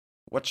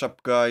What's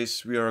up,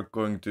 guys? We are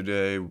going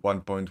today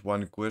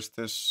 1.1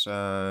 quests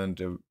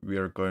and we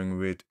are going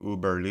with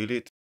Uber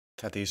Lilith.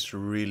 That is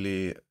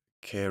really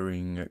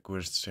caring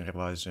quest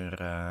supervisor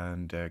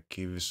and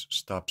gives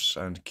stops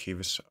and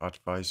gives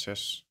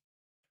advices.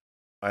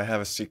 I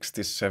have a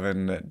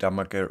 67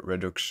 damage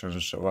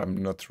reduction, so I'm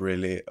not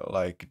really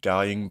like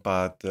dying,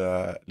 but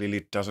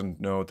Lilith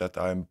doesn't know that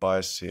I'm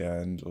biased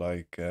and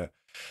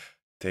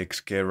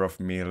takes care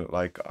of me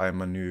like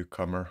I'm a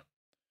newcomer.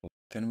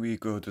 Then we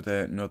go to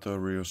the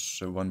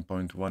notorious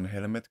 1.1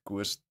 helmet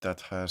quest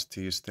that has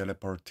these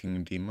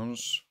teleporting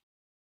demons.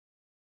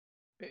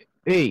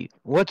 Hey,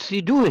 what's he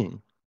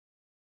doing?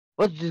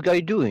 What's this guy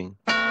doing?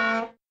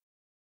 I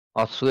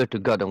swear to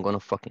God, I'm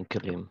gonna fucking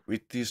kill him.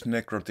 With these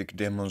necrotic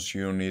demons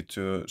you need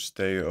to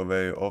stay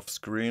away off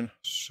screen,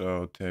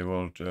 so they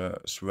will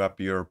swap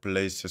your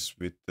places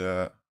with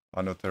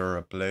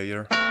another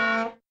player.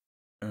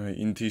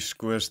 In this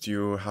quest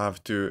you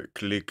have to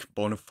click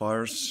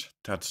bonfires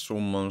that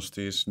summons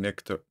these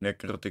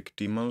necrotic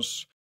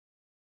demons.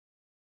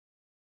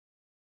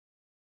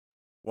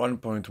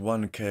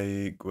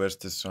 1.1k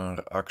quests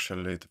are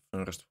actually the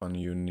first one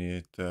you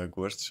need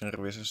quest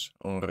services,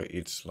 or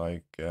it's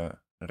like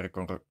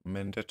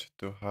recommended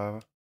to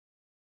have.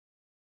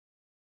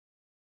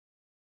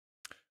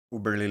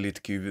 Uber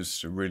Lilith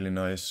gives really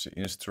nice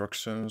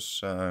instructions,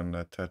 and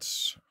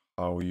that's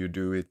how you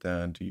do it.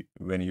 And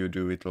when you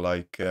do it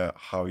like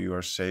how you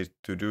are said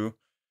to do,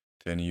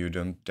 then you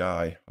don't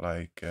die.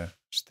 Like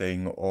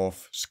staying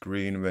off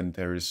screen when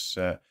there is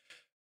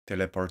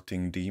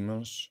teleporting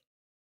demons.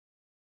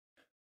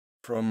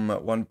 From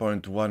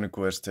 1.1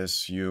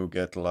 quests you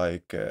get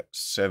like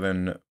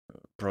 7%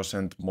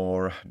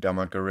 more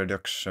damage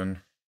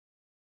reduction,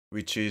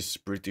 which is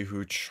pretty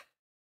huge.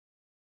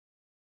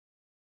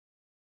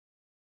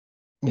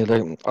 Yeah,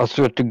 like, I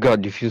swear to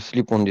God, if you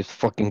sleep on this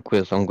fucking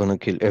quest, I'm gonna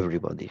kill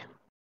everybody.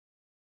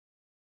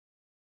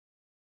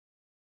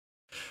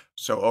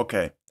 So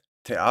okay,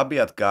 the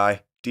Abiat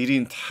guy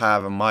didn't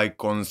have my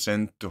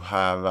consent to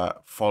have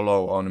a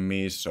follow on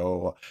me,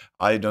 so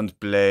I don't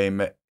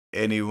blame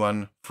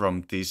anyone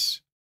from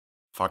this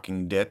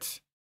fucking death.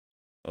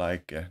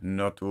 Like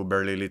not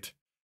Uber Lilith.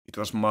 It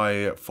was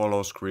my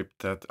follow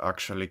script that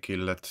actually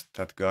killed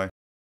that guy.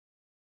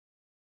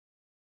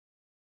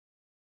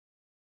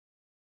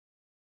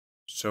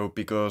 So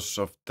because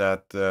of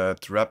that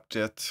trap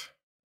death,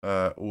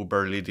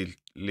 Uber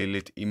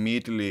Lilith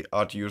immediately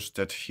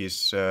adjusted his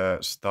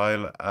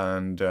style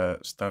and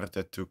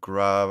started to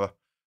grab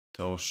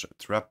those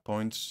trap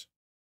points.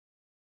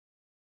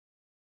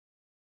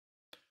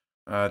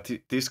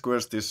 This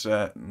quest is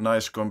a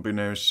nice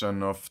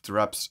combination of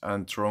traps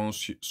and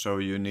drones, so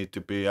you need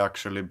to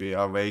actually be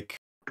awake.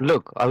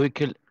 Look, I will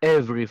kill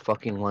every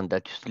fucking one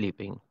that's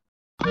sleeping.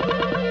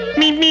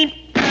 Meep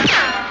meep.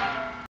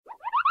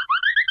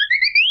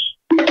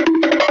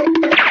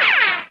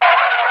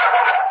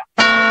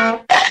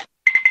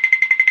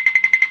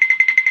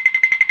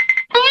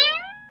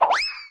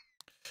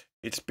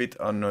 It's a bit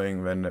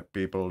annoying when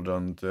people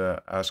don't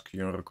ask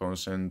your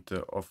consent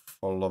of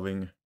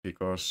following,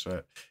 because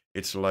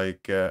it's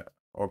like,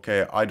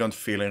 okay, I don't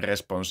feel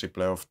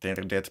responsible of their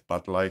death,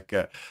 but like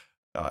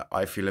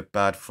I feel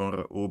bad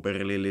for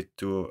Uber Lilith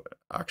to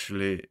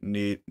actually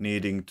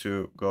needing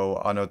to go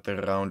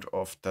another round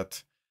of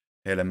that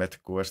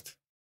helmet quest.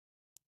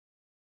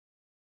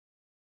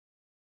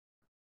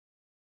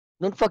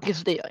 Don't fucking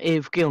stay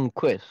AFK on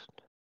quest.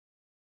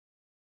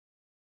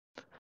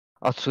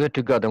 I swear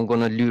to God, I'm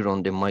gonna lure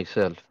on them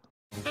myself.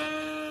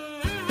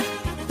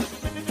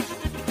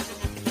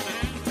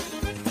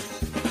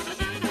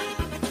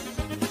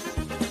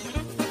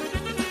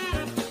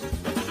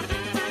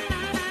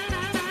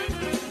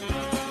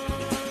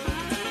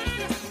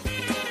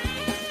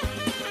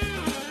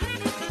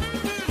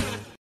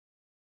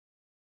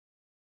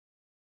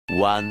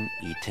 One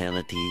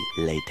eternity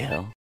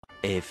later.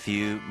 A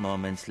few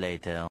moments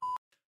later.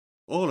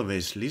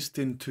 Always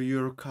listen to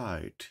your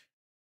guide.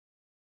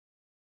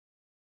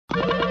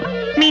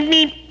 Meep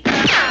meep.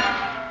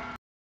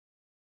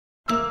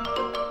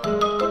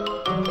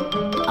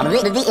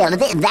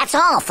 That's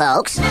all,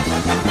 folks.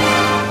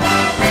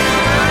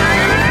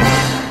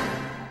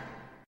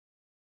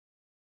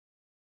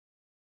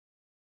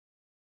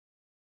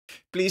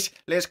 Please,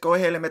 let's go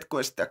helmet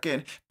quest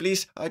again.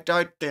 Please, I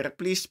died there.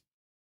 Please,